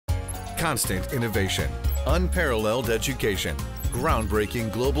constant innovation, unparalleled education, groundbreaking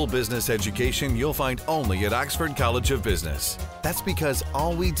global business education you'll find only at Oxford College of Business. That's because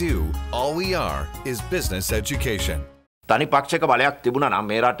all we do, all we are, is business education. තනි පක්ෂයක බලයක් තිබුණා නම්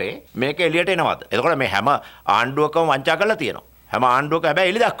මේ රටේ මේක එළියට එනවද? එතකොට මේ හැම ආණ්ඩුවකම වංචා කරලා තියෙනවා. හැම ආණ්ඩුවක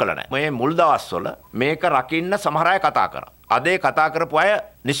හැබැයි එළි දක්වලා නැහැ. මේ මුල් දවස්වල මේක රකින්න සමහර අය කතා කරා. අද ඒ කතා කරපු අය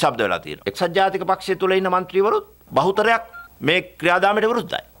නිශ්ශබ්ද වෙලා තියෙනවා. එක්සත් ජාතික පක්ෂය තුල ඉන්න മന്ത്രിවරුත් බහුතරයක් මේ ක්‍රියාදාමයට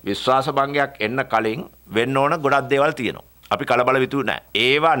විරුද්ධයි. විශ්වාස භංගයක් එන්න කලින් වෙන්න ඕන ගොඩක් දේවල් තියෙනවා. අපි කලබල විතු නැහැ.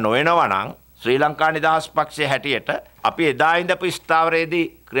 ඒවා නොවනවා නම් ශ්‍රී ලංකා නිදහස් පක්ෂයේ හැටියට අපි එදා ඉඳපු ස්ථාවරයේදී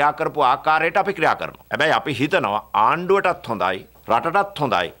ක්‍රියා කරපු ආකාරයට අපි ක්‍රියා කරනවා. හැබැයි අපි හිතනවා ආණ්ඩුවටත් හොඳයි, රටටත්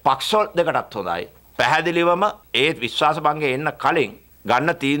හොඳයි, පක්ෂ දෙකටත් හොඳයි. පැහැදිලිවම ඒ විශ්වාස භංගය එන්න කලින්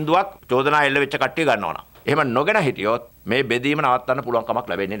ගන්න තීන්දුවක් චෝදනා එල්ල වෙච්ච කට්ටිය ගන්නවා නම්. එහෙම නොගෙන හිටියොත් මේ බෙදීම නවත්තන්න පුළුවන් කමක්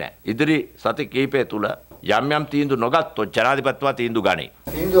ලැබෙන්නේ නැහැ. ඉදිරි සති කිහිපය තුල යම් තීන්දුව නොගත්තොත් ජනාධිපතිතුමා තීන්දුව ගනී.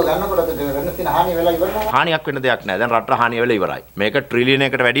 තීන්දුව ගන්නකොට වෙන තියෙන හානිය වෙලා ඉවරනවා. හානියක් වෙන්න දෙයක් නැහැ. දැන් රටට හානිය වෙලා ඉවරයි. මේක ට්‍රිලියන්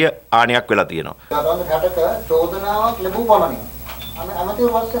එකකට වැඩිය හානියක් වෙලා තියෙනවා. රටක චෝදනාවක් ලැබුව පමණින්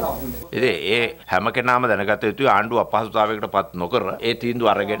ඒ හැම කෙනාම දැනගත යුතුයි ආණ්ඩුව අපහසුතාවයකට පත් නොකර ඒ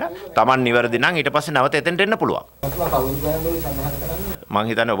තීන්දුව අරගෙන Taman නිවැරදි නම් ඊට පස්සේ නැවත එතෙන්ට එන්න පුළුවන්. මම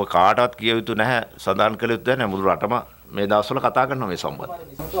හිතන්නේ ඔබ කාටවත් කිය යුතු නැහැ, සඳහන් කළ යුතු නැහැ. මුළු රටම මේ දවස්වල කතා කරනවා මේ සම්බන්ධයෙන්.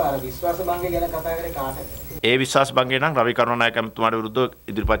 විශ්වාස භංගය ගැන කතා කරේ කාටද? ඒ විශ්වාස භංගය නම් රවි කරුණානායක මහත්මයාට විරුද්ධව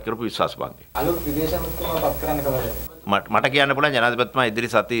ඉදිරිපත් කරපු විශ්වාස භංගය. අලුත් විදේශ මන්ත්‍රීතුමා පත් කරන්න කවදාද? මට කියන්න පුළුවන් ජනාධිපතිතුමා ඉදිරි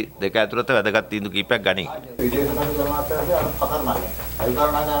සති දෙක ඇතුළත වැදගත් තීන්දුව කිහිපයක් ගනී. විදේශ මන්ත්‍රී ජනාධිපතිතුමා පතරමයි. රවි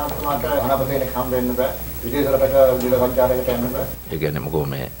කරුණානායක මහත්මයාට අනපතේට හම් වෙන්න බෑ. විදේශ රටක විල සංචාරයකට යන්න බෑ. ඒ කියන්නේ මොකෝ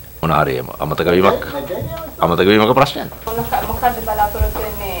මේ මොනාරියම අමතක වීමක ප්‍රශ්නයක්. මොකක්ද බලාපොරොත්තු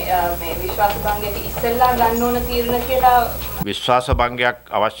වෙන්නේ මේ විශ්වාස භංගයට ඉස්සෙල්ලා ගන්න ඕන තීරණ කියලා? විශ්වාස භංගයක්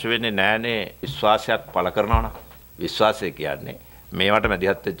අවශ්‍ය වෙන්නේ නැහනේ විශ්වාසයක් පළ කරනවා නම්. විශ්වාසය කියන්නේ මේවට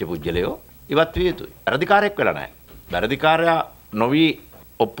මැදිහත් වෙච්ච පුජ්‍යලයෝ ඉවත් විය යුතුයි. වැඩිකාරයක් වෙලා නැහැ. වැඩිකාරයා නොවි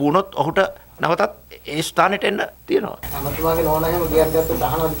ඔප්පු වුණොත් ඔහුට නැවතත් ඒ ස්ථානෙට එන්න තියෙනවා. අමතුමාගේ නෝනා හැම ගියක් දැක්කත්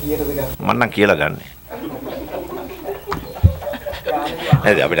අහනවාද කීයටද ගන්න? මම නම් කියලා ගන්නෙ.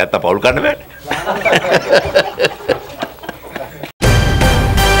 නේද අපිට නැත්නම් පවුල් ගන්න බෑනේ.